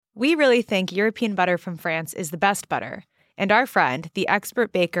We really think European butter from France is the best butter, and our friend, the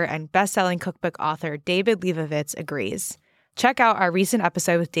expert baker and best-selling cookbook author David Lebovitz, agrees. Check out our recent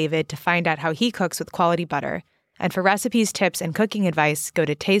episode with David to find out how he cooks with quality butter. And for recipes, tips, and cooking advice, go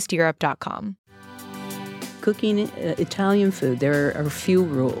to tasteeurope.com. Cooking Italian food, there are a few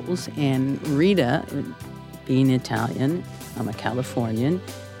rules, and Rita, being Italian, I'm a Californian,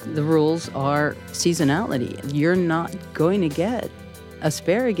 the rules are seasonality. You're not going to get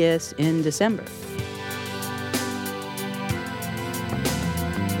asparagus in December.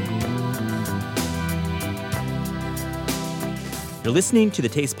 You're listening to the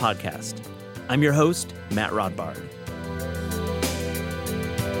Taste Podcast. I'm your host, Matt Rodbard.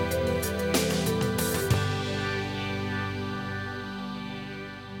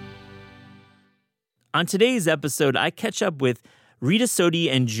 On today's episode, I catch up with Rita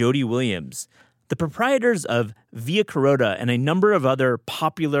Sodi and Jody Williams, the proprietors of Via Carota and a number of other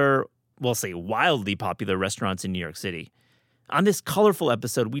popular, we'll say wildly popular restaurants in New York City. On this colorful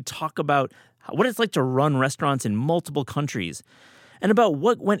episode, we talk about what it's like to run restaurants in multiple countries and about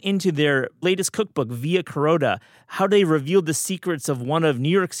what went into their latest cookbook, Via Carota, how they revealed the secrets of one of New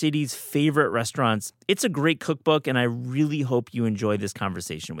York City's favorite restaurants. It's a great cookbook, and I really hope you enjoy this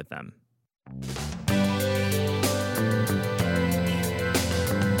conversation with them.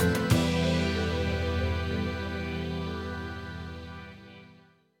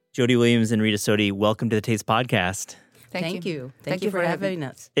 Jody Williams and Rita Sodi, welcome to the Taste Podcast. Thank you. Thank you for having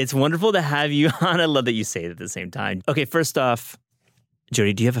us. It's wonderful to have you on. I love that you say it at the same time. Okay, first off,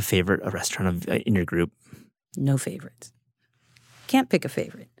 Jody, do you have a favorite restaurant in your group? No favorites. Can't pick a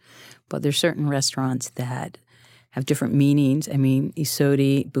favorite. But there's certain restaurants that have different meanings. I mean,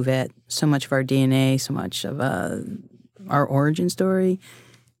 Isodi, Buvette, so much of our DNA, so much of our origin story.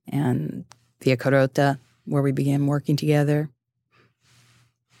 And Via Carota, where we began working together.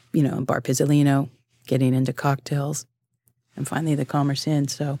 You know, Bar Pizzolino, getting into cocktails, and finally the Commerce Inn.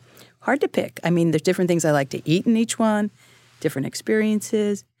 So hard to pick. I mean, there's different things I like to eat in each one, different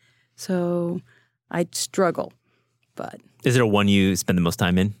experiences. So I'd struggle, but... Is there one you spend the most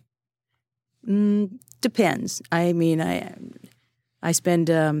time in? Depends. I mean, I spend,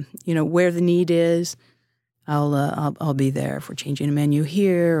 where the need is, I'll be there if we're changing a menu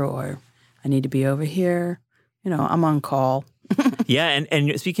here or I need to be over here. You know, I'm on call. Yeah,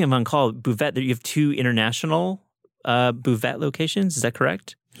 and speaking of on call, Buvette, you have two international Buvette locations. Is that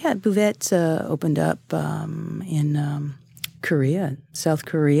correct? Yeah, Buvette's opened up in Korea, South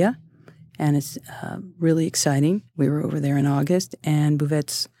Korea, and it's really exciting. We were over there in August, and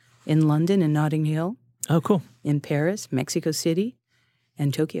Buvette's in London and Notting Hill. Oh, cool. In Paris, Mexico City,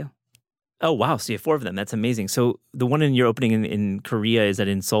 and Tokyo. Oh, wow. So you have four of them. That's amazing. So the one you're opening in Korea, is that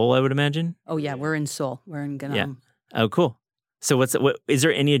in Seoul, I would imagine? Oh, yeah. We're in Seoul. We're in Gangnam. Yeah. Oh, cool. So what is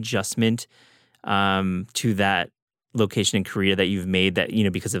there any adjustment to that location in Korea that you've made that,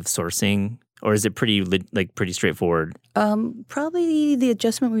 because of sourcing, or is it pretty straightforward? Probably the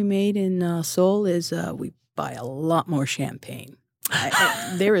adjustment we made in Seoul is we buy a lot more champagne.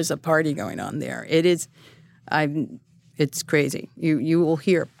 There is a party going on there. It's crazy. You will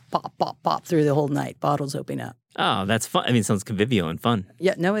hear pop, pop, pop through the whole night. Bottles open up. Oh, that's fun. I mean, it sounds convivial and fun.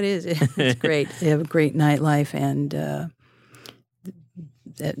 Yeah, no, it is. It's great. They have a great nightlife, and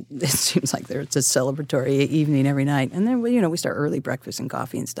it seems like it's a celebratory evening every night. And then, we start early breakfast and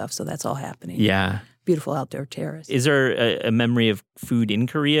coffee and stuff, so that's all happening. Yeah. Beautiful outdoor terrace. Is there a memory of food in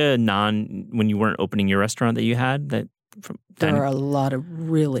Korea, when you weren't opening your restaurant that you had? There are a lot of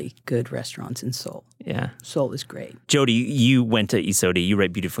really good restaurants in Seoul. Yeah. Seoul is great. Jody, you went to Isodi. You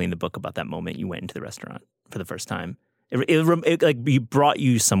write beautifully in the book about that moment you went into the restaurant for the first time. It brought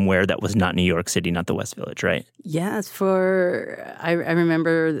you somewhere that was not New York City, not the West Village, right? Yes, I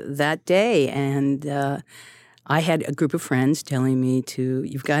remember that day, and I had a group of friends telling me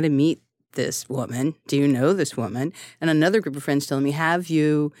you've got to meet this woman. Do you know this woman? And another group of friends telling me, have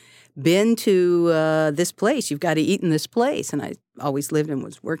you been to this place? You've got to eat in this place. And I always lived and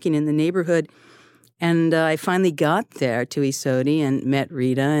was working in the neighborhood. And I finally got there to Isodi and met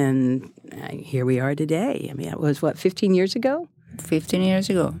Rita, and here we are today. I mean, it was, 15 years ago? 15 years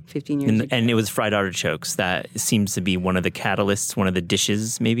ago. 15 years ago. And it was fried artichokes. That seems to be one of the catalysts, one of the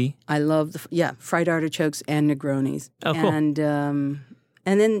dishes, maybe? I love fried artichokes and Negronis. Oh, cool. And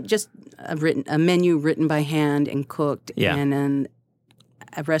then just a menu written by hand and cooked. Yeah. And then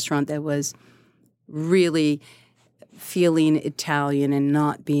a restaurant that was really feeling Italian and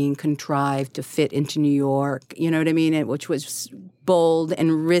not being contrived to fit into New York. You know what I mean? Which was bold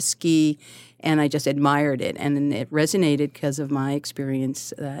and risky, and I just admired it. And it resonated because of my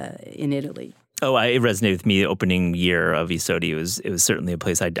experience in Italy. Oh, it resonated with me. The opening year of Isodi, it was certainly a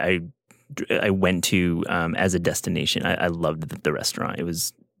place I went to as a destination. I loved the restaurant.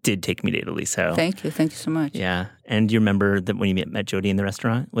 Did take me to Italy. So thank you so much. Yeah, and do you remember that when you met Jody in the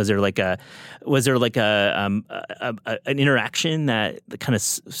restaurant? Was there like an interaction that kind of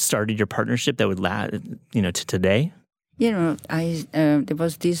started your partnership that would last, to today? There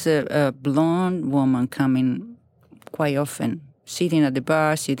was this blonde woman coming quite often, sitting at the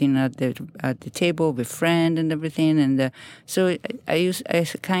bar, sitting at the table with friend and everything, and so I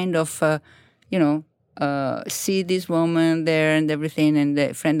kind of see this woman there and everything, and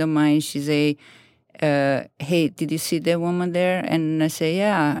a friend of mine, she say, hey, did you see that woman there? And I say,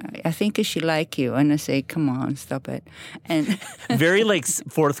 yeah, I think she like you. And I say, come on, stop it. And very like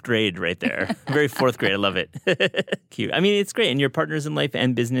fourth grade right there. Very fourth grade. I love it. Cute. I mean, it's great. And you're partners in life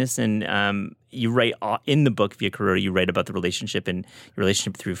and business. And you write in the book, Via Carota, you write about the relationship and your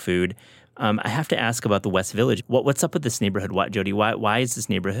relationship through food. I have to ask about the West Village. What's up with this neighborhood? Jody, why is this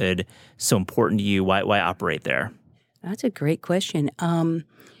neighborhood so important to you? Why operate there? That's a great question.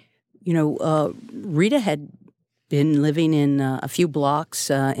 Rita had been living in a few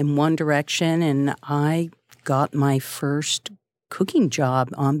blocks in one direction, and I got my first cooking job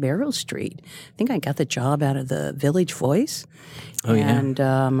on Barrow Street. I think I got the job out of the Village Voice. Oh, yeah. And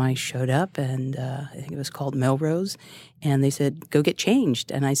I showed up, and I think it was called Melrose, and they said, go get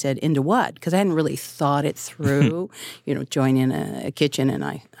changed. And I said, into what? Because I hadn't really thought it through, joining a kitchen, and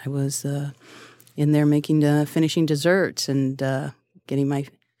I was in there finishing desserts and getting my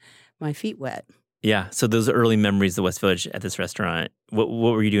feet wet. Yeah. So those early memories of the West Village at this restaurant. What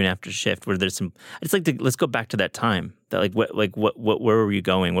were you doing after shift? Were there some? It's like let's go back to that time. That where were you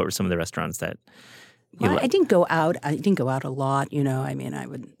going? What were some of the restaurants that? I didn't go out. I didn't go out a lot. I mean, I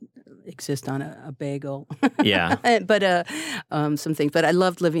would exist on a bagel. Yeah. But some things. But I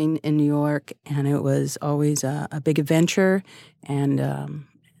loved living in New York, and it was always a big adventure and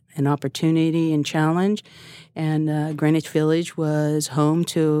an opportunity and challenge. And Greenwich Village was home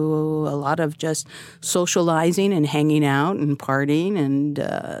to a lot of just socializing and hanging out and partying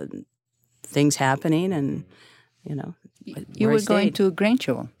and things happening. And, You were going to Grange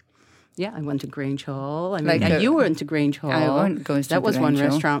Hall. Yeah, I went to Grange Hall. I mean, you went to Grange Hall. I went to that was Grange one Hall.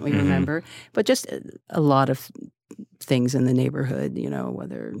 restaurant we remember. But just a lot of things in the neighborhood,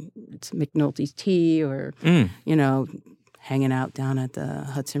 whether it's McNulty's Tea or, hanging out down at the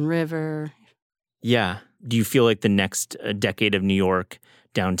Hudson River. Yeah. Do you feel like the next decade of New York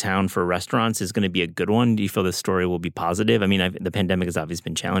downtown for restaurants is going to be a good one? Do you feel the story will be positive? I mean, the pandemic has obviously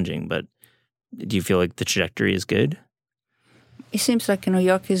been challenging, but do you feel like the trajectory is good? It seems like New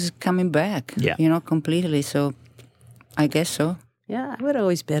York is coming back, completely. So I guess so. Yeah, I would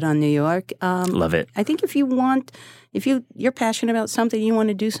always bet on New York. Love it. I think if you're passionate about something, you want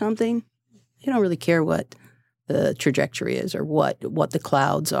to do something, you don't really care what the trajectory is or what the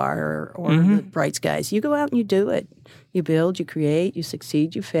clouds are or the bright skies. You go out and you do it. You build, you create, you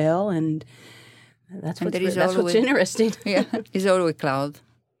succeed, you fail, and that's what's interesting. Yeah, it's always cloud.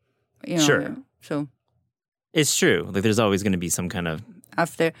 Sure. So it's true. Like there's always going to be some kind of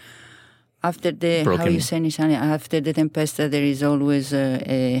after the broken. How you say it, after the tempesta, there is always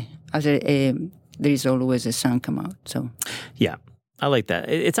there is always a sun come out. So yeah. I like that.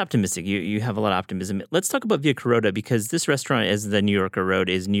 It's optimistic. You have a lot of optimism. Let's talk about Via Carota because this restaurant, as the New Yorker wrote,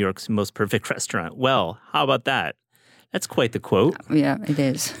 is New York's most perfect restaurant. Well, how about that? That's quite the quote. Yeah, it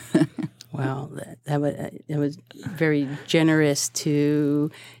is. Well, that was very generous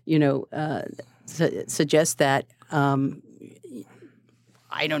to, suggest that. I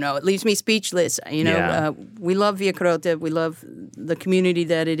don't know. It leaves me speechless. We love Via Carota. We love the community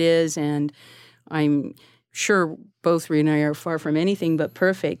that it is, and I'm sure both Rita and I are far from anything but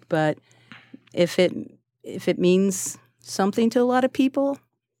perfect. But if it means something to a lot of people,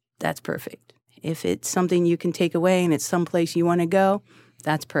 that's perfect. If it's something you can take away and it's someplace you want to go,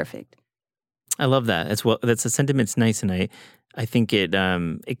 that's perfect. I love that. That's a sentiment's nice, and I think it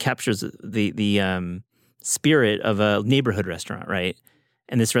captures the spirit of a neighborhood restaurant, right?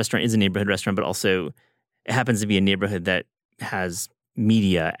 And this restaurant is a neighborhood restaurant, but also it happens to be a neighborhood that has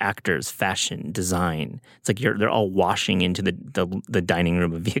media, actors, fashion, design. It's like they're all washing into the dining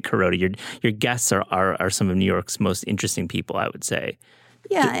room of Via Carota. Your guests are some of New York's most interesting people, I would say.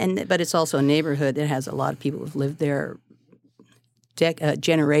 Yeah, but it's also a neighborhood that has a lot of people who've lived there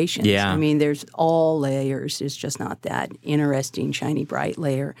generations. Yeah. I mean, there's all layers. It's just not that interesting, shiny, bright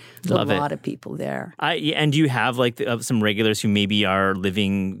layer. There's a lot of people there. And do you have some regulars who maybe are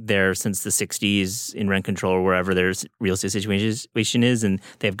living there since the 60s in rent control or wherever their real estate situation is, and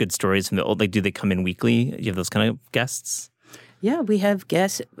they have good stories from the old? Like, do they come in weekly? Do you have those kind of guests? Yeah, we have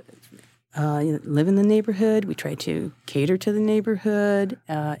guests live in the neighborhood. We try to cater to the neighborhood.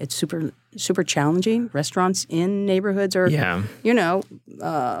 It's super challenging. Restaurants in neighborhoods are, can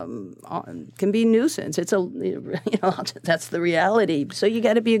be nuisance. It's that's the reality. So you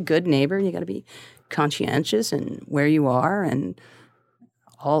got to be a good neighbor. You got to be conscientious in where you are and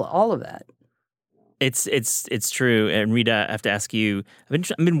all of that. It's true. And Rita, I have to ask you, I've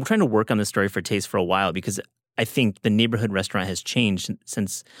been trying to work on this story for Taste for a while because I think the neighborhood restaurant has changed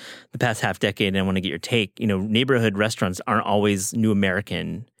since the past half decade, and I want to get your take. Neighborhood restaurants aren't always New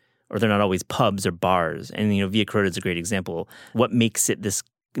American, or they're not always pubs or bars. And, Via Carota is a great example. What makes it this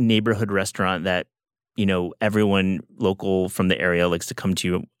neighborhood restaurant that, everyone local from the area likes to come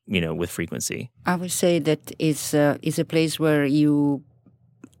to, with frequency? I would say that it's a place where you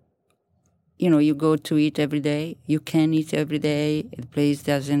go to eat every day. You can eat every day. The place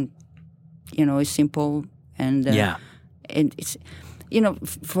doesn't, it's simple. And and it's,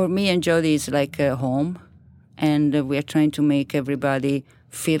 for me and Jody, it's like a home, and we are trying to make everybody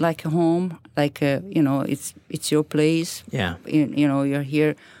feel like a home, like it's your place. Yeah, you're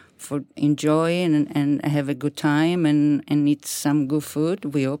here for enjoy and have a good time and eat some good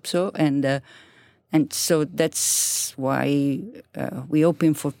food. We hope so, and so that's why we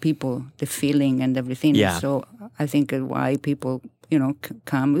open for people the feeling and everything. Yeah. So I think why people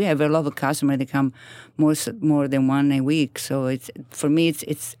come. We have a lot of customers that come more than one a week. So it's for me,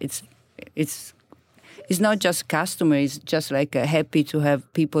 it's not just customer. It's just like happy to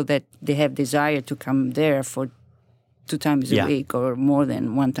have people that they have desire to come there for 2 times a week or more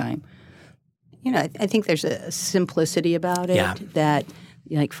than one time. I think there's a simplicity about it that,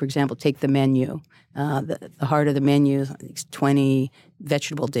 like, for example, take the menu. The heart of the menu is 20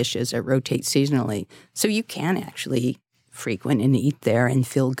 vegetable dishes that rotate seasonally. So you can actually frequent and eat there and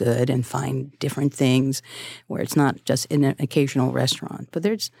feel good and find different things where it's not just an occasional restaurant. But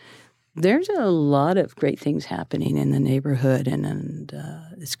there's a lot of great things happening in the neighborhood, and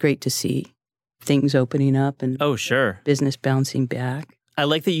it's great to see things opening up and business bouncing back. I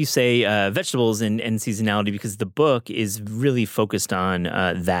like that you say vegetables and seasonality because the book is really focused on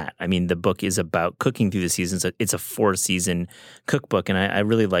that. I mean, the book is about cooking through the seasons. It's a 4-season cookbook, and I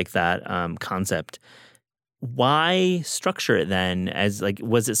really like that concept. Why structure it then as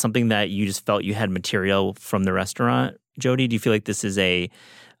was it something that you just felt you had material from the restaurant? Jody, do you feel like this is an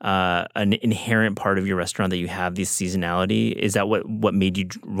inherent part of your restaurant that you have this seasonality? Is that what made you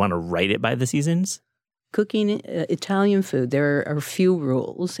want to write it by the seasons? Cooking Italian food, there are few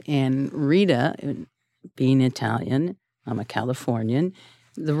rules, and Rita, being Italian, I'm a Californian,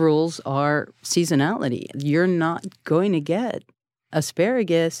 the rules are seasonality. You're not going to get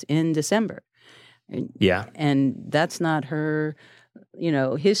asparagus in December. Yeah. And that's not her,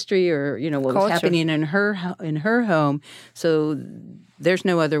 history or, what was culture. happening in her home. So there's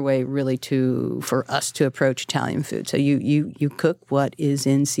no other way really for us to approach Italian food. So you cook what is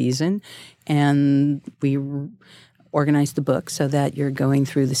in season, and we organize the book so that you're going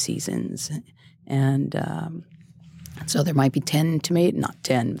through the seasons. And so there might be 10 tomato, not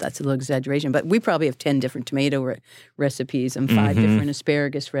 10, that's a little exaggeration, but we probably have 10 different tomato recipes and 5 different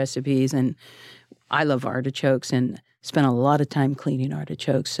asparagus recipes. And I love artichokes and spent a lot of time cleaning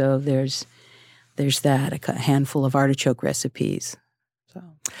artichokes. So there's that, a handful of artichoke recipes. So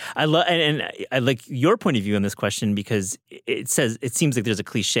I love and I like your point of view on this question because it seems like there's a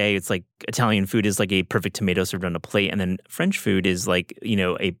cliche. It's like Italian food is like a perfect tomato served on a plate, and then French food is like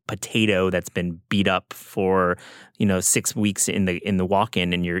a potato that's been beat up for 6 weeks in the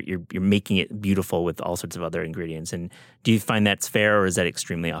walk-in, and you're making it beautiful with all sorts of other ingredients. And do you find that's fair, or is that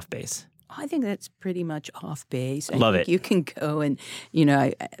extremely off base? I think that's pretty much off base. Love it. You can go and,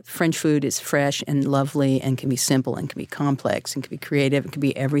 French food is fresh and lovely and can be simple and can be complex and can be creative. It can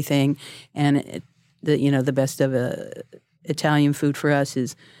be everything. And the best of Italian food for us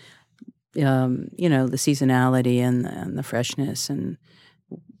is, the seasonality and the freshness. And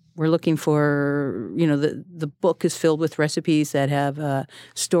we're looking for, the book is filled with recipes that have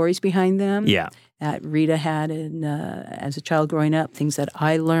stories behind them. Yeah. That Rita had as a child growing up, things that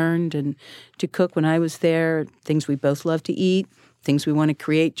I learned and to cook when I was there, things we both love to eat, things we want to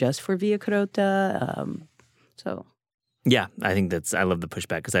create just for Via Carota. Yeah, I think I love the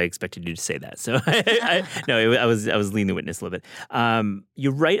pushback because I expected you to say that. So I was leading the witness a little bit.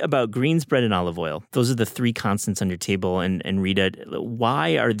 You write about greens, bread, and olive oil. Those are the 3 constants on your table. And Rita,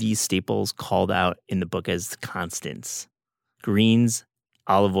 why are these staples called out in the book as constants? Greens,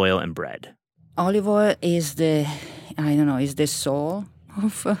 olive oil, and bread. Olive oil is the soul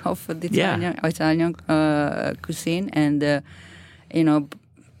of the Italian cuisine, and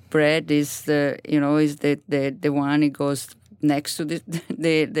bread is the one it goes next to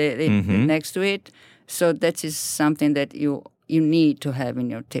next to it. So that is something that you need to have in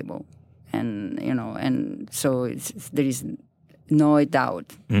your table, and and so there is no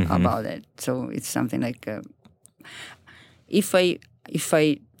doubt about it. So it's something like if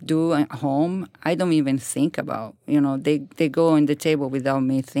I do at home, I don't even think about they go on the table without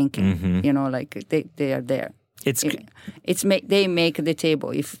me thinking. Like they are there. They make the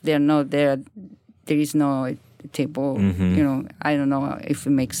table. If they're not there, there is no table. I don't know if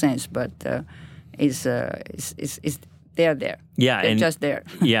it makes sense, but it's they're there. Yeah, they're just there.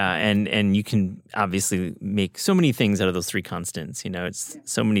 Yeah, and you can obviously make so many things out of those three constants. It's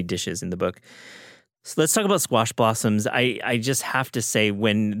so many dishes in the book. So let's talk about squash blossoms. I just have to say,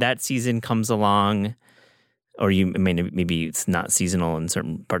 when that season comes along, or maybe it's not seasonal in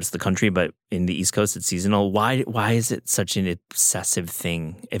certain parts of the country, but in the East Coast it's seasonal. Why is it such an obsessive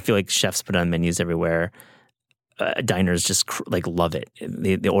thing? I feel like chefs put it on menus everywhere. Diners just love it.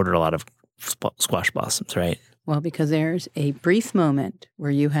 They order a lot of squash blossoms, right? Well, because there's a brief moment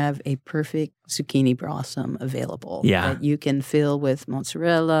where you have a perfect zucchini blossom available that you can fill with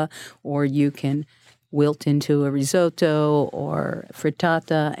mozzarella, or you can wilt into a risotto or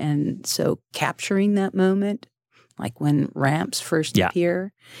frittata. And so capturing that moment, like when ramps first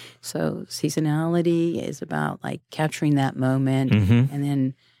appear. So seasonality is about capturing that moment and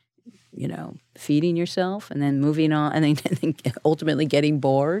then, feeding yourself and then moving on and then ultimately getting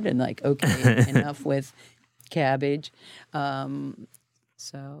bored and okay, enough with cabbage. Yeah,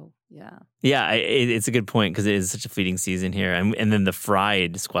 it's a good point because it is such a fleeting season here, and then the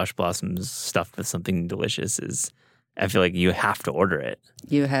fried squash blossoms stuffed with something delicious is. I feel like you have to order it.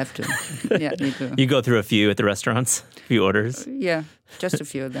 You have to, yeah, you do. You go through a few at the restaurants, a few orders. Yeah, just a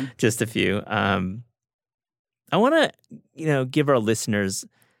few of them. Just a few. I want to, give our listeners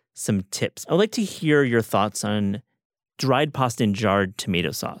some tips. I'd like to hear your thoughts on dried pasta and jarred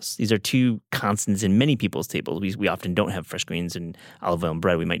tomato sauce. These are two constants in many people's tables. We often don't have fresh greens and olive oil and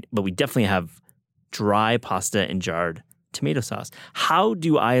bread. But we definitely have dry pasta and jarred tomato sauce. How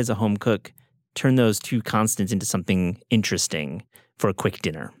do I, as a home cook, turn those two constants into something interesting for a quick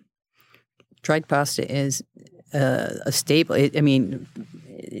dinner? Dried pasta is a staple.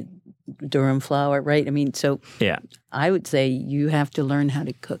 Durum flour, right? I would say you have to learn how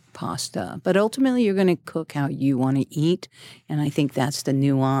to cook pasta, but ultimately you're going to cook how you want to eat, and I think that's the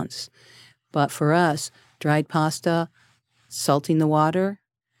nuance. But for us, dried pasta, salting the water,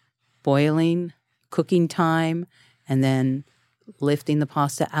 boiling, cooking time, and then lifting the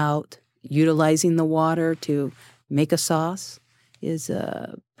pasta out, utilizing the water to make a sauce is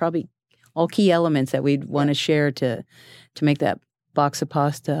probably all key elements that we'd want to share to make that box of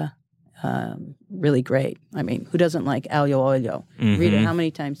pasta really great. Who doesn't like aglio olio? Rita, how many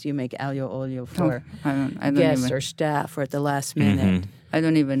times do you make aglio olio for I don't guests even, or staff or at the last minute? I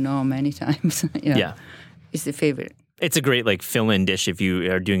don't even know many times. Yeah. It's the favorite. It's a great fill-in dish if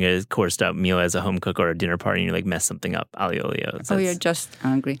you are doing a coursed-up meal as a home cook or a dinner party and you mess something up. Aglio olio. You're just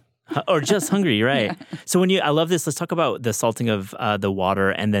hungry. Or just hungry, you're right. Yeah. So I love this. Let's talk about the salting of the water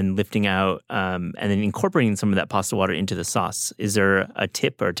and then lifting out and then incorporating some of that pasta water into the sauce. Is there a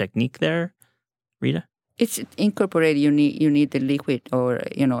tip or a technique there, Rita? It's incorporated. You need the liquid or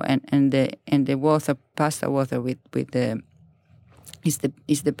and the water, pasta water with the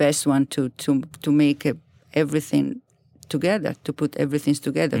is the best one to make everything together, to put everything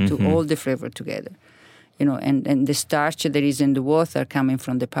together, to all the flavor together. And the starch that is in the water coming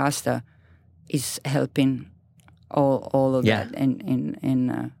from the pasta is helping all of that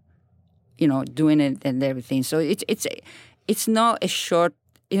and doing it and everything. So it's not a short.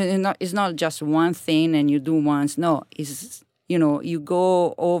 It's not just one thing and you do once. No, it's you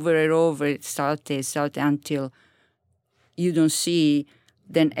go over and over, saute until you don't see.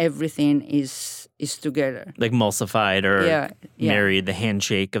 Then everything is together. Like emulsified or married, the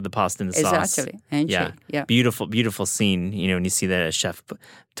handshake of the pasta and the sauce. Exactly, handshake, yeah. Beautiful, beautiful scene, when you see that a chef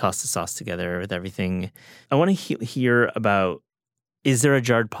toss the sauce together with everything. I want to hear about, is there a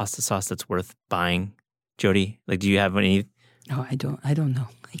jarred pasta sauce that's worth buying, Jody? Do you have any? Oh, I don't know.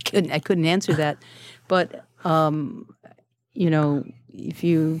 I couldn't answer that. But, if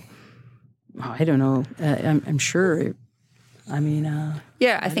you, I don't know, I'm sure.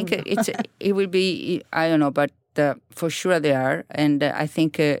 I think it will be. I don't know, but for sure they are, and I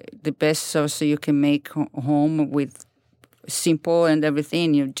think the best sauce you can make home with simple and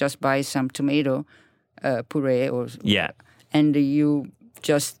everything. You just buy some tomato puree and you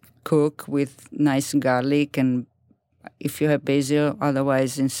just cook with nice garlic, and if you have basil,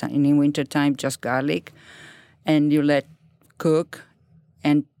 otherwise in winter time just garlic, and you let cook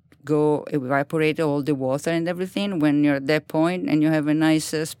and go evaporate all the water and everything when you're at that point, and you have a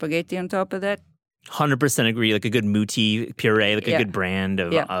nice spaghetti on top of that. 100% agree. Like a good Muti puree, like a Yeah. good brand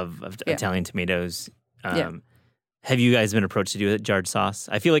of Yeah. Italian tomatoes. Yeah. Have you guys been approached to do a jarred sauce?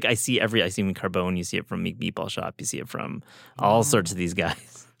 I feel like I see in Carbone, you see it from Meatball Shop, you see it from all sorts of these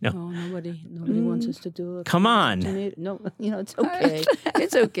guys. No. Oh, nobody wants us to do it. Come on. No, it's okay.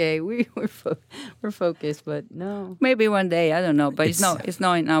 It's okay. We're focused, but no. Maybe one day, I don't know, but it's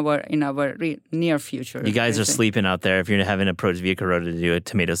not in our near future. You guys I are think. sleeping out there. If you're having approached Via Carota to do a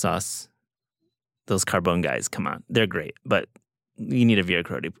tomato sauce, those Carbone guys, come on. They're great, but you need a Via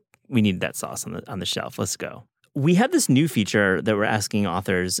Carota. We need that sauce on the shelf. Let's go. We have this new feature that we're asking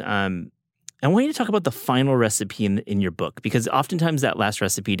authors. I want you to talk about the final recipe in your book, because oftentimes that last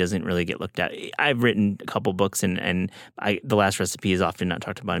recipe doesn't really get looked at. I've written a couple books, and the last recipe is often not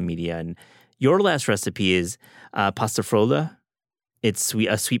talked about in media. And your last recipe is pasta frolla. It's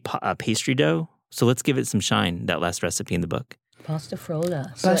a sweet pastry dough. So let's give it some shine, that last recipe in the book. Pasta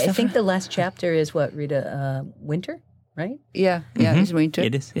frolla. So I think the last chapter is what, Rita? Winter, right? Yeah, it's winter.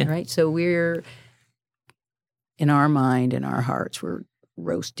 It is, yeah. Right. So we're, in our mind, in our hearts, we're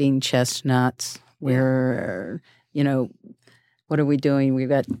roasting chestnuts. We're, what are we doing? We've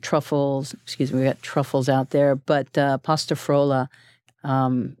got truffles. We've got truffles out there. But pasta frolla,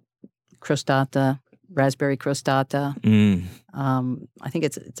 crostata, raspberry crostata. I think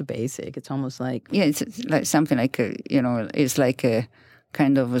it's a basic. It's almost like it's like something like it's like a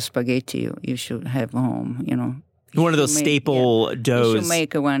kind of a spaghetti you should have home. One of those staple doughs. You should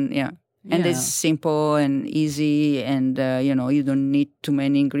make one, yeah. And it's simple and easy, and you don't need too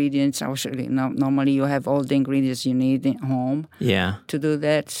many ingredients. Actually, normally you have all the ingredients you need at home. Yeah. To do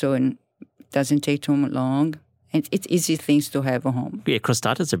that, so it doesn't take too long, and it's easy things to have at home. Yeah,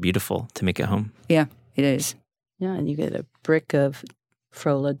 crostatas are beautiful to make at home. Yeah, it is. Yeah, and you get a brick of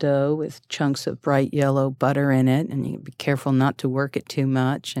frolla dough with chunks of bright yellow butter in it, and you be careful not to work it too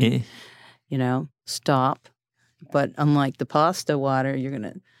much, and stop. But unlike the pasta water, you're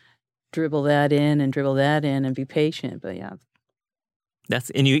gonna dribble that in and be patient. But yeah.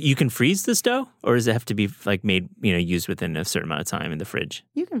 And you can freeze this dough, or does it have to be like made, used within a certain amount of time in the fridge?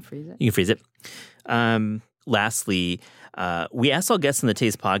 You can freeze it. You can freeze it. Lastly, we asked all guests on the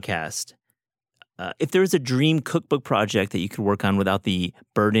Taste podcast if there was a dream cookbook project that you could work on without the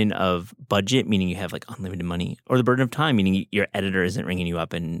burden of budget, meaning you have like unlimited money, or the burden of time, meaning your editor isn't ringing you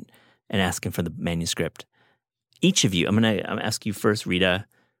up and asking for the manuscript. Each of you, I'm gonna ask you first, Rita.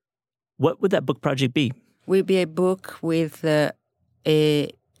 What would that book project be? Will be a book with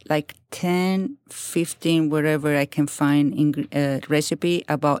like 10, 15, wherever I can find recipe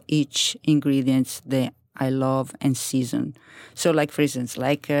about each ingredients that I love and season. So like, for instance,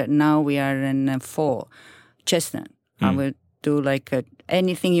 now we are in fall, chestnut. I will do like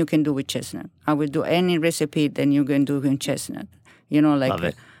anything you can do with chestnut. I will do any recipe that you can do with chestnut. Love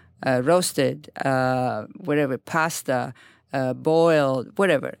it. Roasted, whatever, pasta, boiled,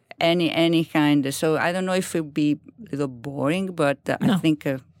 whatever. Any kind. So I don't know if it would be a little boring, but I think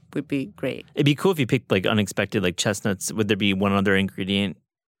it would be great. It'd be cool if you picked like unexpected, like chestnuts. Would there be one other ingredient?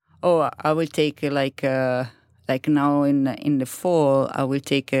 Oh, I would take like now in the fall, I will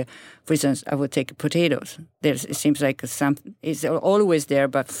take, for instance, I would take potatoes. It seems like it's always there,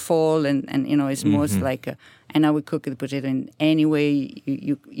 but fall and it's most like, and I would cook the potato in any way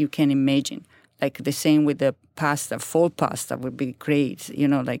you can imagine. Like the same with the pasta, fall pasta would be great.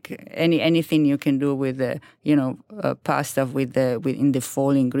 Like anything you can do with the pasta in the fall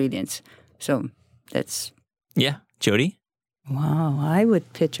ingredients. So that's Jody. Wow, I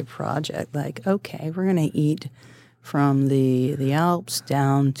would pitch a project like, okay, we're going to eat from the Alps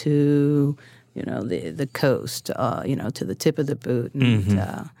down to the coast, to the tip of the boot,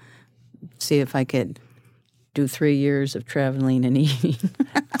 and see if I could do 3 years of traveling and eating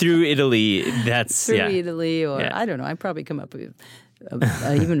through Italy. That's through Italy, or I don't know. I'd probably come up with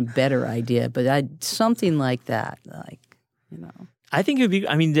a even better idea, but something like that, I think it would be.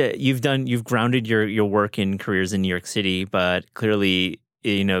 I mean, you've grounded your work and careers in New York City, but clearly,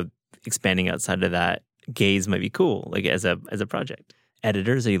 expanding outside of that gaze might be cool, like as a project.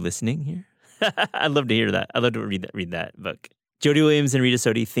 Editors, are you listening here? I'd love to hear that. I'd love to read that book. Jody Williams and Rita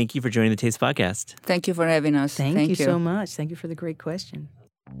Sodi, thank you for joining the Taste Podcast. Thank you for having us. Thank you so much. Thank you for the great question.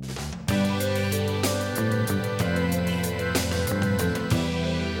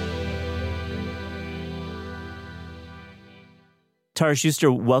 Tara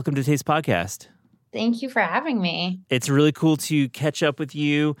Schuster, welcome to Taste Podcast. Thank you for having me. It's really cool to catch up with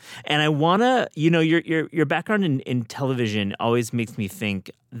you. And I want to, your background in television always makes me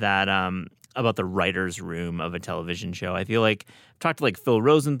think that about the writer's room of a television show. I feel like I've talked to like Phil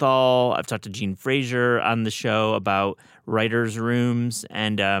Rosenthal, I've talked to Gene Frazier on the show about writer's rooms.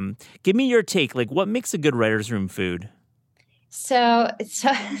 And give me your take. Like, what makes a good writer's room food? So it's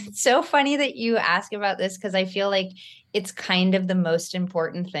so funny that you ask about this because I feel like it's kind of the most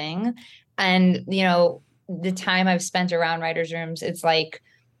important thing. And, the time I've spent around writers' rooms, it's like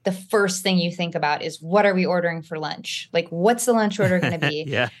the first thing you think about is what are we ordering for lunch? Like, what's the lunch order going to be?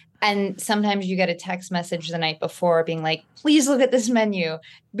 Yeah. And sometimes you get a text message the night before being like, please look at this menu.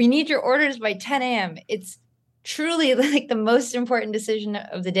 We need your orders by 10 a.m. It's truly like the most important decision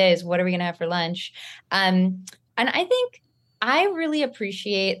of the day is what are we going to have for lunch? And I think I really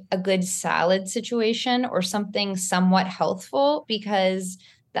appreciate a good salad situation or something somewhat healthful because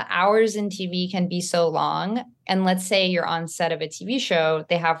the hours in TV can be so long. And let's say you're on set of a TV show,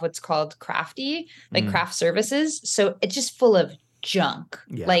 they have what's called crafty, like craft services. So it's just full of junk,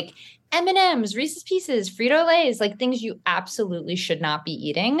 like M&Ms, Reese's Pieces, Frito-Lays, like things you absolutely should not be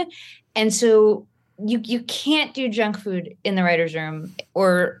eating. And so you can't do junk food in the writer's room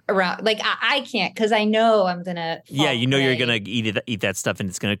or around. Like I can't because I know I'm gonna. You're gonna eat that stuff and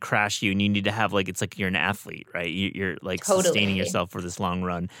it's gonna crash you, and you need to have it's like you're an athlete, right? You're like sustaining yourself for this long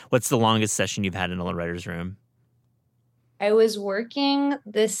run. What's the longest session you've had in a writer's room? I was working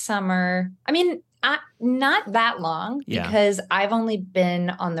this summer. I mean, not that long because I've only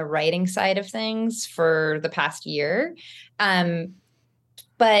been on the writing side of things for the past year,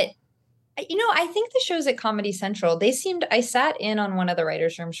 but. I think the shows at Comedy Central, I sat in on one of the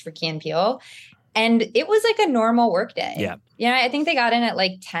writers' rooms for Key and Peele, and it was like a normal work day. Yeah. I think they got in at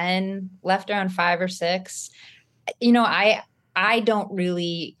like 10, left around 5 or 6.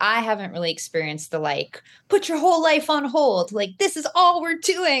 I haven't really experienced the put your whole life on hold. Like, this is all we're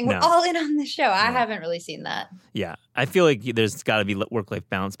doing. We're all in on the show. I haven't really seen that. Yeah. I feel like there's got to be work-life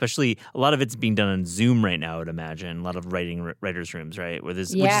balance, especially a lot of it's being done on Zoom right now, I would imagine. A lot of writers' rooms, right? Which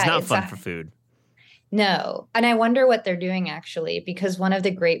is not fun for food. No. And I wonder what they're doing actually, because one of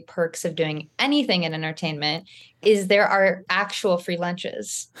the great perks of doing anything in entertainment is there are actual free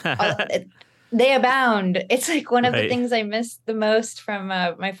lunches. They abound. It's like one of the things I miss the most from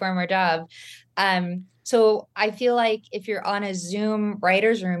my former job. So I feel like if you're on a Zoom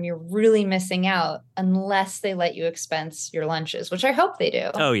writer's room, you're really missing out unless they let you expense your lunches, which I hope they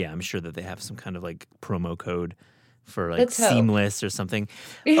do. Oh, yeah. I'm sure that they have some kind of promo code for Let's hope. Seamless or something.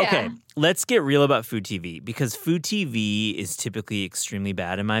 Yeah. Okay, let's get real about food TV because food TV is typically extremely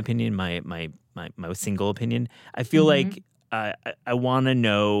bad in my opinion, my single opinion. I feel like I want to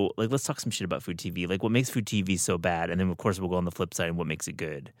know, let's talk some shit about food TV. Like, what makes food TV so bad? And then, of course, we'll go on the flip side and what makes it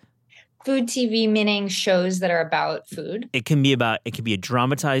good. Food TV meaning shows that are about food? It can be a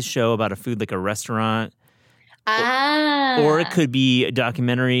dramatized show about a food, like a restaurant. Or it could be a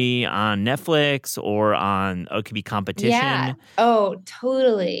documentary on Netflix or it could be competition. Yeah. Oh,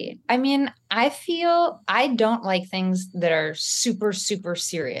 totally. I mean, I feel I don't like things that are super, super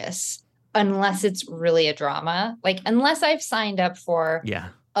serious. Unless it's really a drama, unless I've signed up for,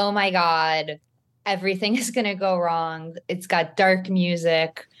 oh my God, everything is going to go wrong. It's got dark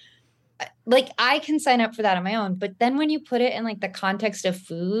music. I can sign up for that on my own. But then when you put it in the context of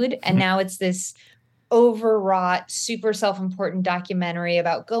food and now it's this overwrought, super self-important documentary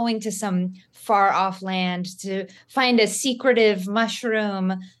about going to some far off land to find a secretive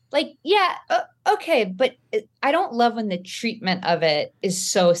mushroom. Okay, but I don't love when the treatment of it is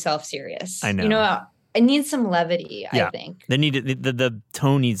so self-serious. I know. It needs some levity, I think. The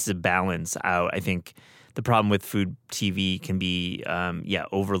tone needs to balance out. I think the problem with food TV can be,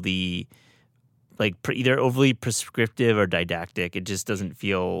 overly, either overly prescriptive or didactic. It just doesn't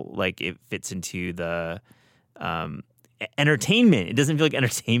feel like it fits into the entertainment. It doesn't feel like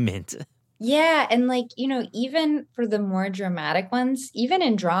entertainment. Yeah. And even for the more dramatic ones, even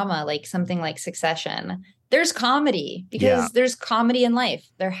in drama, something like Succession, there's comedy because there's comedy in life.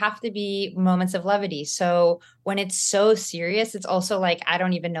 There have to be moments of levity. So when it's so serious, it's also I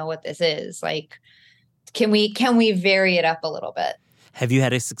don't even know what this is. Can we vary it up a little bit? Have you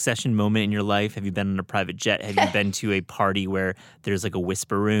had a Succession moment in your life? Have you been on a private jet? Have you been to a party where there's a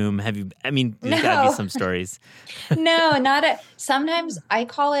whisper room? There's got to be some stories. No, sometimes I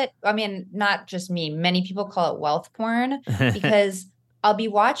call it, not just me, many people call it wealth porn because I'll be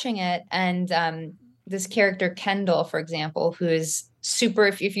watching it and this character Kendall, for example, who is super,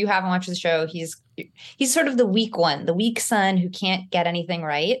 if you haven't watched the show, he's sort of the weak one, the weak son who can't get anything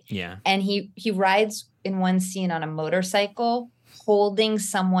right. Yeah. And he rides in one scene on a motorcycle holding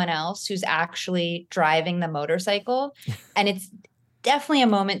someone else who's actually driving the motorcycle. And it's definitely a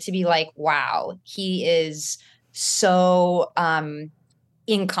moment to be wow, he is so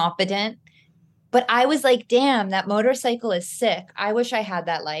incompetent But I was like, damn, that motorcycle is sick. I wish I had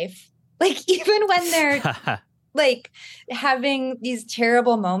that life. Like, even when they're like having these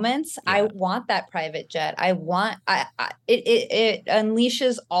terrible moments, I want that private jet. It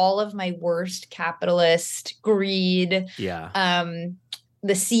unleashes all of my worst capitalist greed,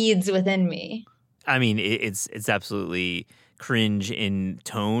 the seeds within me. I mean, it's absolutely cringe in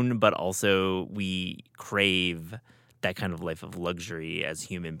tone, but also we crave that kind of life of luxury as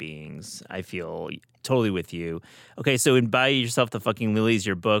human beings. I feel totally with you. Okay, so in Buy Yourself the Fucking Lilies,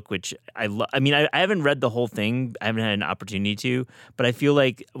 your book, which I haven't read the whole thing. I haven't had an opportunity to, but I feel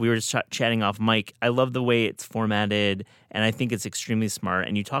like we were just chatting off mic. I love the way it's formatted, and I think it's extremely smart.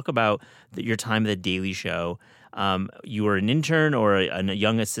 And you talk about your time at The Daily Show. You were an intern or a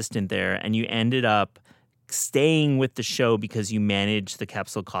young assistant there, and you ended up staying with the show because you managed the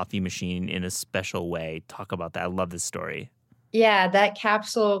capsule coffee machine in a special way. Talk about that. I love this story. Yeah, that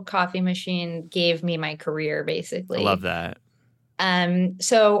capsule coffee machine gave me my career, basically. I love that.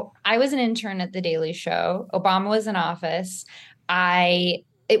 So I was an intern at The Daily Show. Obama was in office.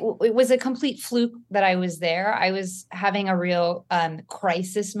 It was a complete fluke that I was there. I was having a real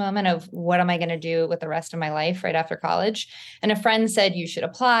crisis moment of what am I going to do with the rest of my life right after college? And a friend said, you should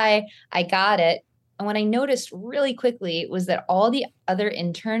apply. I got it. And what I noticed really quickly was that all the other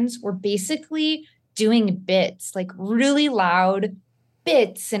interns were basically doing bits, like really loud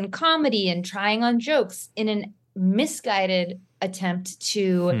bits and comedy and trying on jokes in an misguided attempt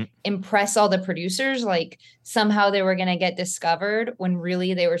to impress all the producers. Like somehow they were going to get discovered when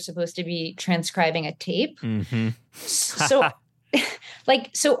really they were supposed to be transcribing a tape. Mm-hmm. So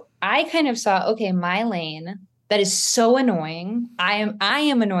I kind of saw, okay, my lane, that is so annoying. I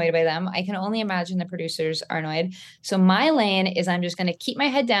am annoyed by them. I can only imagine the producers are annoyed. So my lane is I'm just going to keep my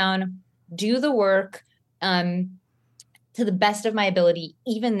head down, do the work to the best of my ability,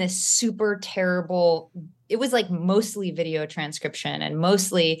 even this super terrible, it was like mostly video transcription and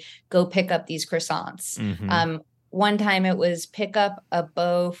mostly go pick up these croissants. Mm-hmm. One time it was pick up a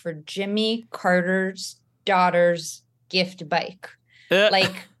bow for Jimmy Carter's daughter's gift bike.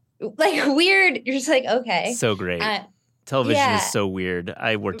 Like weird. You're just like, okay. So great. Television is so weird.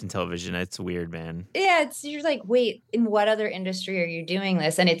 I worked in television. It's weird, man. Yeah, you're like, wait, in what other industry are you doing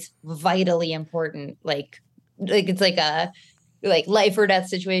this? And it's vitally important. Like it's like a life or death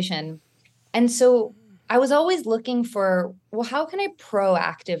situation. And so I was always looking for, well, how can I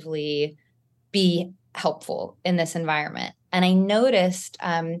proactively be helpful in this environment? And I noticed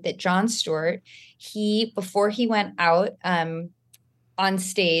that Jon Stewart, before he went out on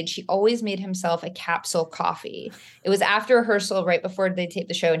stage, he always made himself a capsule coffee. It was after rehearsal, right before they taped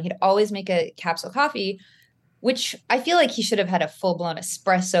the show, and he'd always make a capsule coffee, which I feel like he should have had a full-blown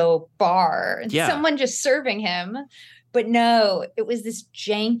espresso bar and someone just serving him. But no, it was this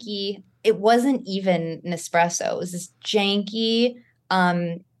janky, it wasn't even an espresso. It was this janky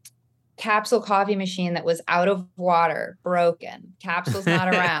capsule coffee machine that was out of water, broken, capsules not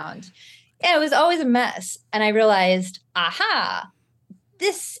around. Yeah, it was always a mess. And I realized, aha,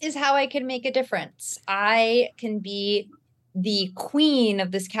 this is how I can make a difference. I can be the queen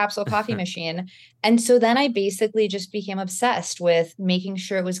of this capsule coffee machine. And so then I basically just became obsessed with making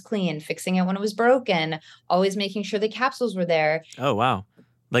sure it was clean, fixing it when it was broken, always making sure the capsules were there. Oh, wow.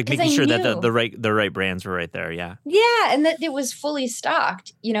 Like making sure that the right brands were right there. Yeah. Yeah. And that it was fully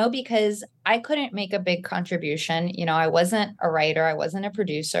stocked, because I couldn't make a big contribution. I wasn't a writer. I wasn't a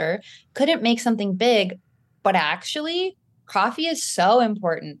producer, couldn't make something big, but actually coffee is so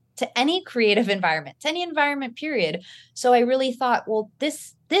important to any creative environment, to any environment, period. So I really thought, well,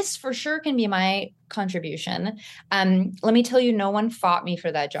 this for sure can be my contribution. Let me tell you, no one fought me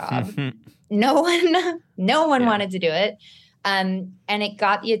for that job. No one wanted to do it. And it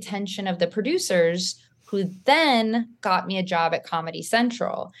got the attention of the producers, who then got me a job at Comedy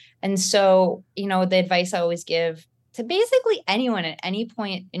Central. And so, the advice I always give to basically anyone at any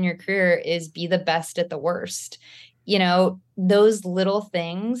point in your career is be the best at the worst. Those little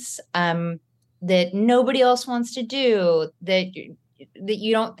things that nobody else wants to do, that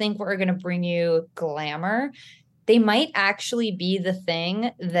you don't think are going to bring you glamour, they might actually be the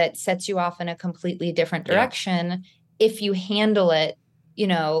thing that sets you off in a completely different direction if you handle it,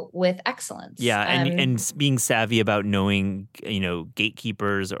 with excellence. Yeah, and being savvy about knowing,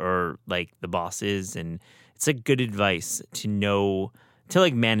 gatekeepers or like the bosses, and it's like good advice to know. To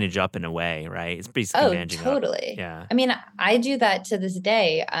manage up in a way, right? It's basically managing up. Oh, totally. Yeah. I mean, I do that to this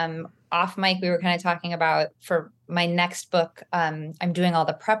day. Off mic, we were kind of talking about for my next book, I'm doing all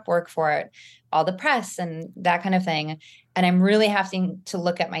the prep work for it, all the press and that kind of thing. And I'm really having to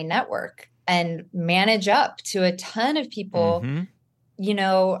look at my network and manage up to a ton of people,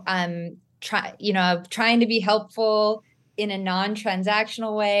 trying to be helpful in a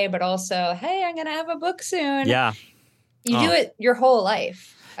non-transactional way, but also, hey, I'm going to have a book soon. Yeah. You do it your whole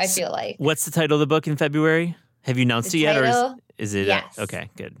life, I feel like. What's the title of the book in February? Have you announced it yet? Or is it? Yes. Okay,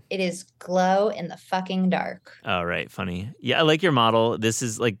 good. It is Glow in the Fucking Dark. Oh, right. Funny. Yeah, I like your model. This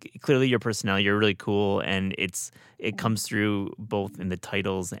is like clearly your personality. You're really cool. And it comes through both in the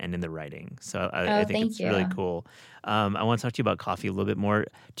titles and in the writing. So I think it's really cool. I want to talk to you about coffee a little bit more.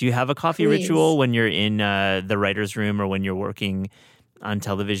 Do you have a coffee ritual when you're in the writer's room or when you're working on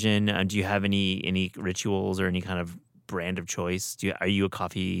television? Do you have any rituals or any kind of brand of choice? Are you a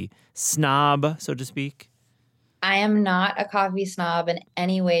coffee snob, so to speak? I am not a coffee snob in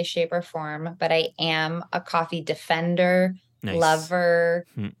any way, shape, or form, but I am a coffee defender, lover,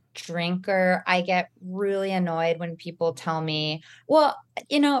 drinker. I get really annoyed when people tell me, well,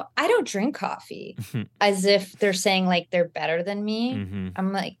 I don't drink coffee, as if they're saying like they're better than me.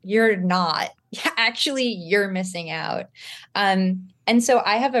 I'm like, you're not. Actually, you're missing out. And so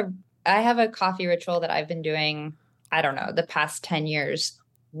I have a coffee ritual that I've been doing, I don't know, the past 10 years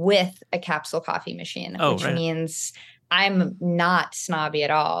with a capsule coffee machine, which means I'm not snobby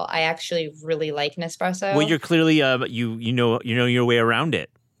at all. I actually really like Nespresso. Well, you're clearly you know your way around it.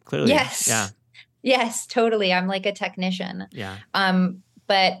 Clearly. Yes. Yeah. Yes, totally. I'm like a technician. Yeah.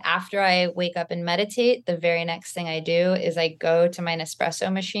 But after I wake up and meditate, the very next thing I do is I go to my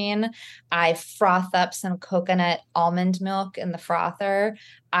Nespresso machine. I froth up some coconut almond milk in the frother.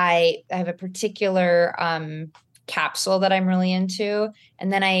 I have a particular capsule that I'm really into.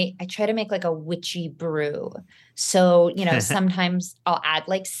 And then I try to make like a witchy brew. So, sometimes I'll add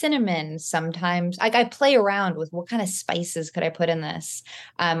like cinnamon. Sometimes I play around with what kind of spices could I put in this?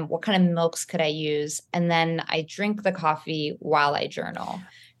 What kind of milks could I use? And then I drink the coffee while I journal.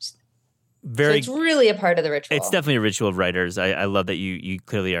 So it's really a part of the ritual. It's definitely a ritual of writers. I love that you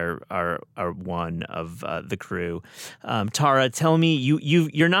clearly are one of the crew. Tara, tell me,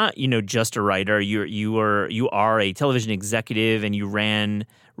 you're not just a writer. You are a television executive, and you ran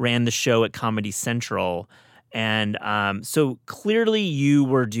the show at Comedy Central. And so clearly you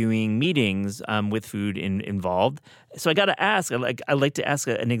were doing meetings with food involved. So I got to ask, I like to ask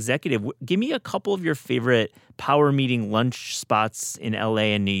an executive, give me a couple of your favorite power meeting lunch spots in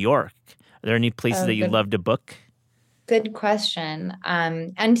LA and New York. Are there any places that you love to book? Good question.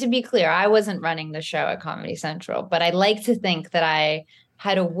 And to be clear, I wasn't running the show at Comedy Central, but I like to think that I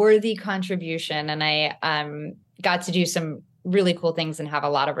had a worthy contribution, and I got to do some really cool things and have a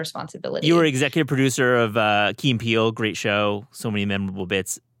lot of responsibility. You were executive producer of Key and Peele, great show, so many memorable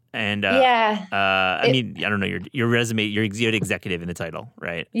bits. And I mean, I don't know, your resume, you're executive in the title,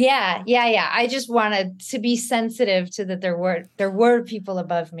 right? Yeah. I just wanted to be sensitive to that there were people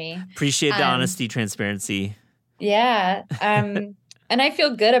above me. Appreciate the honesty, transparency. Yeah. And I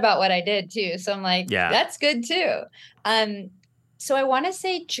feel good about what I did too. So I'm like, that's good too. So I want to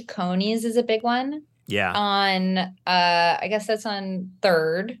say Chiconi's is a big one. Yeah. On I guess that's on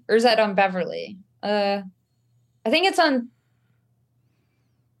 3rd, or is that on Beverly? I think it's on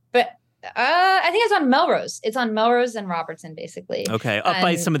I think it's on Melrose. It's on Melrose and Robertson, basically. Okay. Up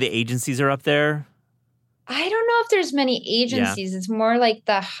by some of the agencies are up there? I don't know if there's many agencies. Yeah. It's more like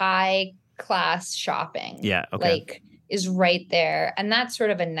the high class shopping. Yeah. Okay. Like is right there. And that's sort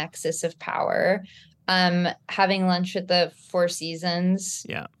of a nexus of power. Having lunch at the Four Seasons.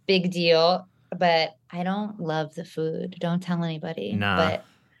 Yeah. Big deal. But I don't love the food. Don't tell anybody. Nah. But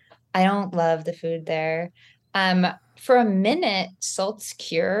I don't love the food there. For a minute, Salt's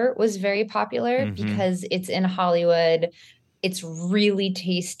Cure was very popular because it's in Hollywood. It's really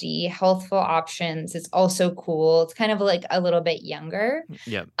tasty, healthful options. It's also cool. It's kind of like a little bit younger.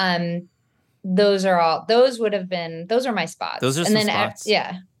 Yeah. Those are my spots. Those are some spots.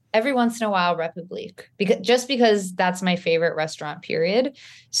 Every once in a while, Republique, because that's my favorite restaurant, period.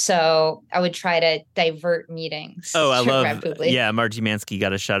 So I would try to divert meetings. Oh, I love Republique. Yeah, Margie Mansky, got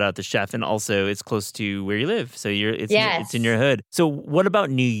to shout out the chef, and also it's close to where you live, so it's in your hood. So what about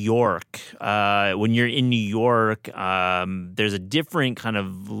New York? When you're in New York, there's a different kind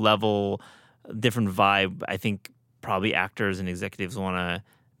of level, different vibe. I think probably actors and executives want to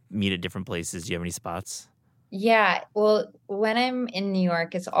meet at different places. Do you have any spots? Yeah, well, when I'm in New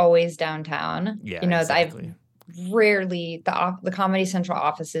York, it's always downtown. Yeah, exactly. I've rarely the Comedy Central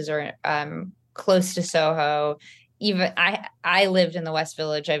offices are close to Soho. Even I lived in the West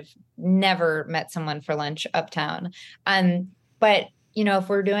Village. I've never met someone for lunch uptown. But if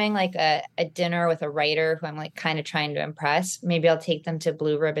we're doing like a dinner with a writer who I'm like kind of trying to impress, maybe I'll take them to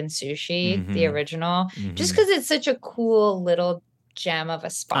Blue Ribbon Sushi, the original, just because it's such a cool little gem of a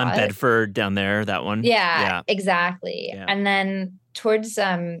spot. On Bedford down there, that one. Yeah. Exactly. Yeah. And then towards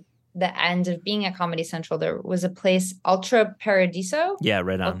the end of being at Comedy Central, there was a place, Ultra Paradiso. Yeah,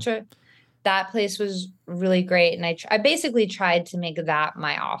 right on. That place was really great. And I basically tried to make that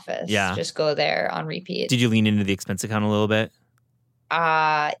my office. Yeah. Just go there on repeat. Did you lean into the expense account a little bit?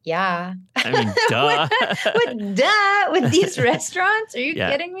 Yeah. I mean, duh. With these restaurants? Are you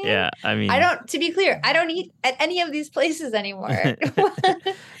kidding me? Yeah. I mean, to be clear, I don't eat at any of these places anymore.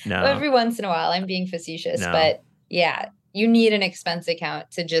 No. Every once in a while, I'm being facetious. No. But yeah, you need an expense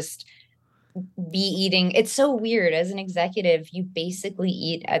account to just be eating. It's so weird. As an executive, you basically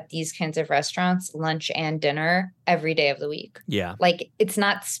eat at these kinds of restaurants, lunch and dinner, every day of the week. Yeah. Like it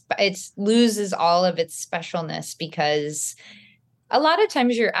loses all of its specialness because a lot of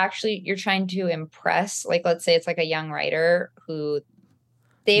times you're trying to impress, like, let's say it's like a young writer who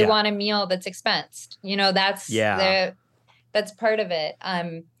they want a meal that's expensed. That's part of it.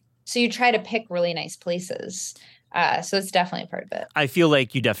 So you try to pick really nice places. So it's definitely part of it. I feel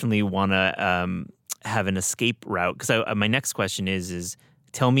like you definitely want to have an escape route, because my next question is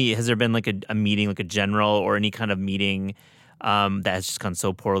tell me, has there been like a meeting, like a general or any kind of meeting that has just gone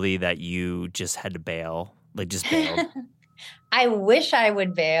so poorly that you just had to bail, like just bailed? I wish I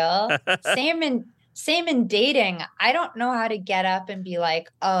would bail. Same in dating. I don't know how to get up and be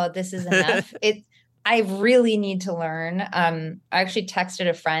like, oh, this is enough. I really need to learn. I actually texted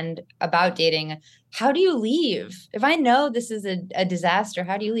a friend about dating. How do you leave? If I know this is a disaster,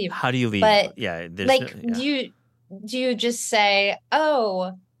 how do you leave? How do you leave? But yeah, do you just say,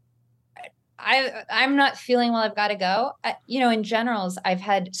 oh, I'm not feeling well, I've got to go? In generals,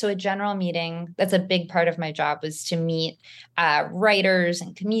 a general meeting, that's a big part of my job, was to meet writers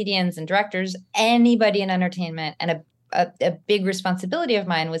and comedians and directors, anybody in entertainment. And a big responsibility of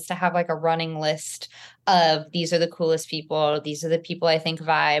mine was to have like a running list of, these are the coolest people. These are the people I think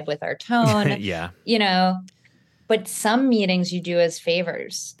vibe with our tone. Yeah. But some meetings you do as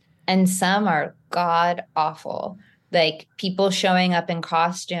favors, and some are god awful. Like people showing up in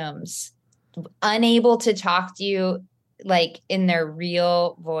costumes, unable to talk to you like in their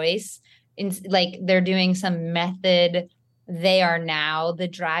real voice, like they're doing some method. They are now the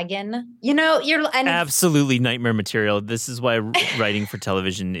dragon. Absolutely nightmare material. This is why writing for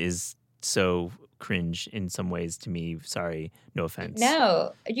television is so cringe in some ways to me. Sorry, no offense.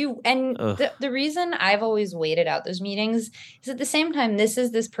 No, the reason I've always waited out those meetings is, at the same time, this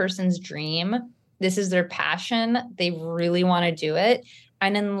is this person's dream. This is their passion. They really want to do it.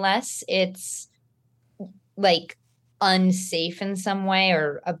 And unless it's like unsafe in some way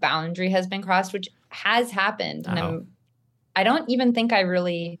or a boundary has been crossed, which has happened, and I don't even think I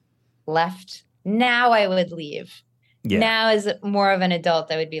really left. Now I would leave. Yeah. Now, as more of an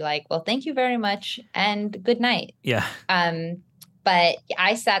adult, I would be like, well, thank you very much and good night. Yeah. But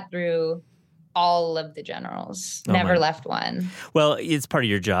I sat through all of the generals, never left one. Well, it's part of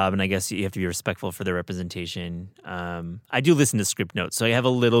your job, and I guess you have to be respectful for their representation. I do listen to script notes, so I have a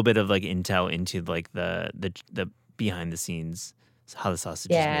little bit of like intel into like the behind the scenes, how the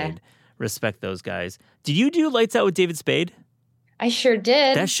sausage is made. Respect those guys. Did you do Lights Out with David Spade? I sure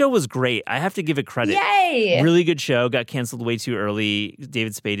did. That show was great. I have to give it credit. Yay! Really good show. Got canceled way too early.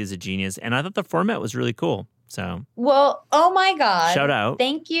 David Spade is a genius, and I thought the format was really cool. So, well, oh my God. Shout out.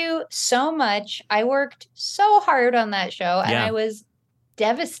 Thank you so much. I worked so hard on that show, and I was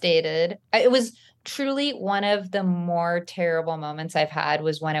devastated. It was truly one of the more terrible moments I've had,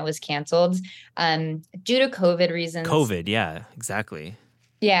 was when it was canceled due to COVID reasons. COVID, yeah, exactly.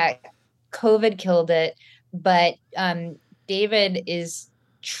 Yeah, COVID killed it. But David is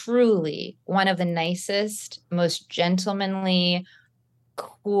truly one of the nicest, most gentlemanly,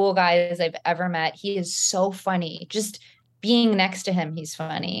 cool guys I've ever met. He is so funny. Just being next to him, he's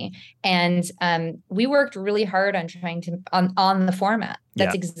funny. And we worked really hard on trying to on the format.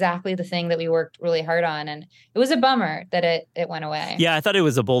 That's exactly the thing that we worked really hard on. And it was a bummer that it went away. Yeah, I thought it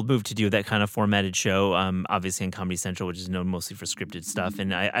was a bold move to do that kind of formatted show, obviously on Comedy Central, which is known mostly for scripted stuff.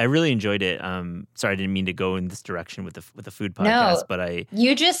 And I really enjoyed it. Sorry, I didn't mean to go in this direction with the food podcast, but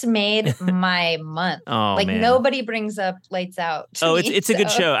you just made my month. Oh, like, man. Nobody brings up Lights Out. It's a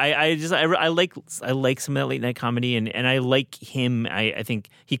good show. I like some of that late night comedy, and I like him. I think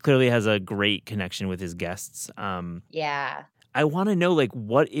he clearly has a great connection with his guests. Yeah. I want to know, like,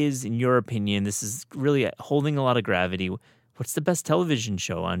 what is, in your opinion, this is really holding a lot of gravity. What's the best television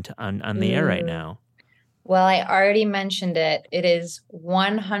show on the air right now? Well, I already mentioned it. It is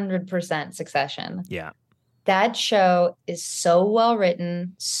 100% Succession. Yeah. That show is so well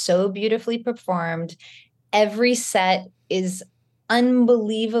written, so beautifully performed. Every set is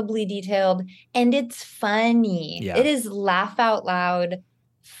unbelievably detailed, and it's funny. Yeah. It is laugh out loud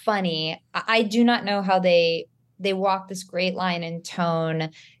funny. I do not know how they walk this great line in tone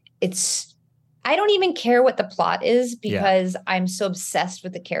I don't even care what the plot is because I'm so obsessed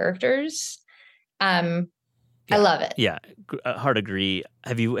with the characters. I love it. Yeah, hard agree.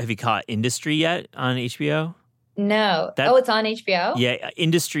 Have you caught Industry yet on HBO? No. It's on HBO? Yeah,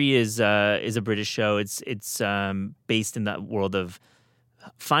 Industry is a British show. It's based in the world of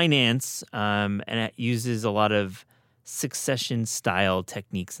finance, and it uses a lot of Succession-style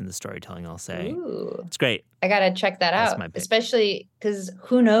techniques in the storytelling, I'll say. Ooh. It's great. I got to check that out, especially because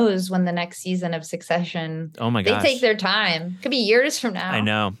who knows when the next season of Succession, oh my gosh, they take their time. Could be years from now. I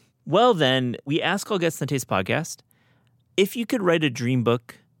know. Well, then, we ask all guests on the Taste podcast, if you could write a dream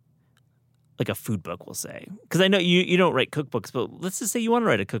book, like a food book, we'll say. Because I know you don't write cookbooks, but let's just say you want to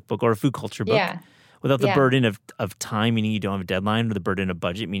write a cookbook or a food culture book without the burden of time, meaning you don't have a deadline, or the burden of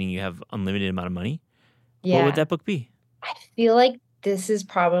budget, meaning you have unlimited amount of money. Yeah. What would that book be? I feel like this is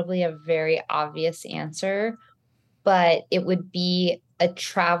probably a very obvious answer, but it would be a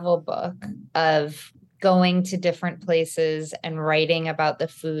travel book of going to different places and writing about the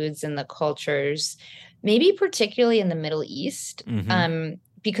foods and the cultures, maybe particularly in the Middle East,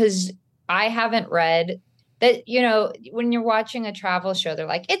 because I haven't read that, when you're watching a travel show, they're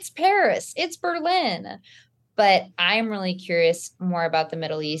like, it's Paris, it's Berlin. But I'm really curious more about the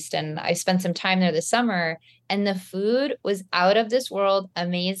Middle East. And I spent some time there this summer, and the food was out of this world,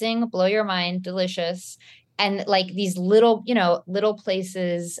 amazing, blow your mind, delicious. And like these little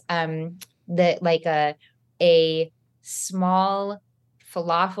places that like a small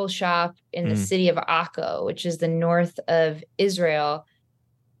falafel shop in the city of Akko, which is the north of Israel.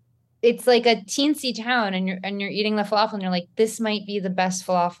 It's like a teensy town, and you're eating the falafel, and you're like, this might be the best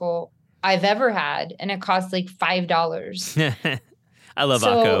falafel I've ever had, and it costs like $5. I love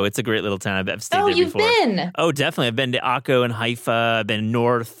Akko. It's a great little town. I've stayed there before. Oh, you've been? Oh, definitely. I've been to Akko and Haifa. I've been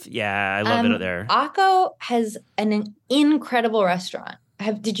north. Yeah, I love it there. Akko has an incredible restaurant.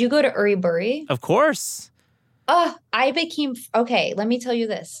 Did you go to Uri Buri? Of course. Okay, let me tell you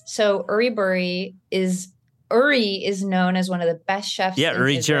this. So Uri is known as one of the best chefs in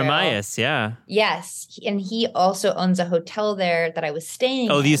Uri Israel. Jeremias, yeah. Yes, and he also owns a hotel there that I was staying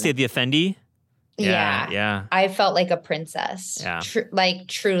in. Oh, you stay at the Effendi? Yeah. I felt like a princess. Yeah.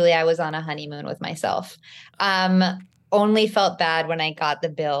 Truly, I was on a honeymoon with myself. Only felt bad when I got the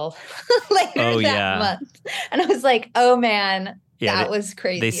bill later that month. And I was like, oh, man. Yeah, that was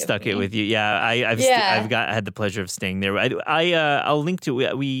crazy. They stuck it with you. Yeah, I had the pleasure of staying there. I'll link to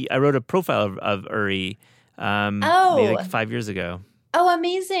it. I wrote a profile of Uri maybe like 5 years ago. Oh,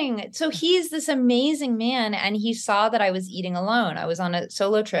 amazing. So he's this amazing man, and he saw that I was eating alone. I was on a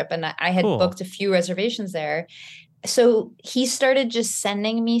solo trip, and I had booked a few reservations there. So he started just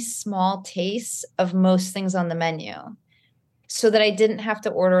sending me small tastes of most things on the menu so that I didn't have to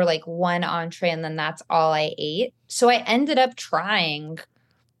order like one entree and then that's all I ate. So I ended up trying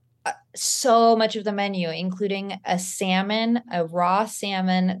so much of the menu, including a raw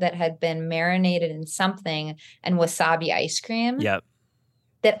salmon that had been marinated in something, and wasabi ice cream. Yep.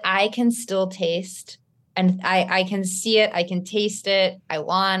 That I can still taste, and I can see it, I can taste it, I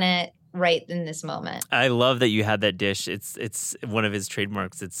want it right in this moment. I love that you had that dish. It's one of his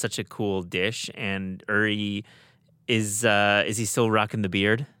trademarks. It's such a cool dish. And Uri, is he still rocking the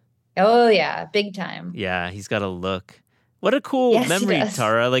beard? Oh yeah, big time. Yeah, he's got a look. What a cool memory,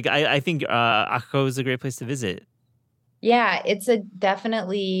 Tara. Like I think Akko is a great place to visit. Yeah, it's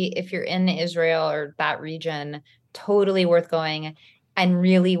definitely, if you're in Israel or that region, totally worth going. And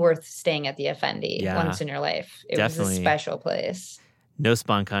really worth staying at the Effendi once in your life. It was a special place. No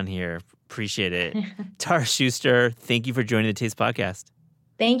SponCon here. Appreciate it. Tara Schuster, thank you for joining the Taste Podcast.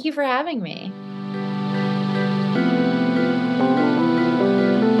 Thank you for having me.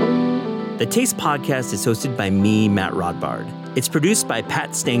 The Taste Podcast is hosted by me, Matt Rodbard. It's produced by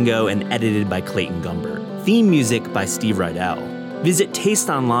Pat Stango and edited by Clayton Gumber. Theme music by Steve Rydell. Visit Taste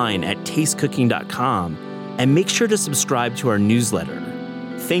online at tastecooking.com and make sure to subscribe to our newsletter.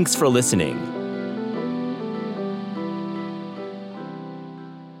 Thanks for listening.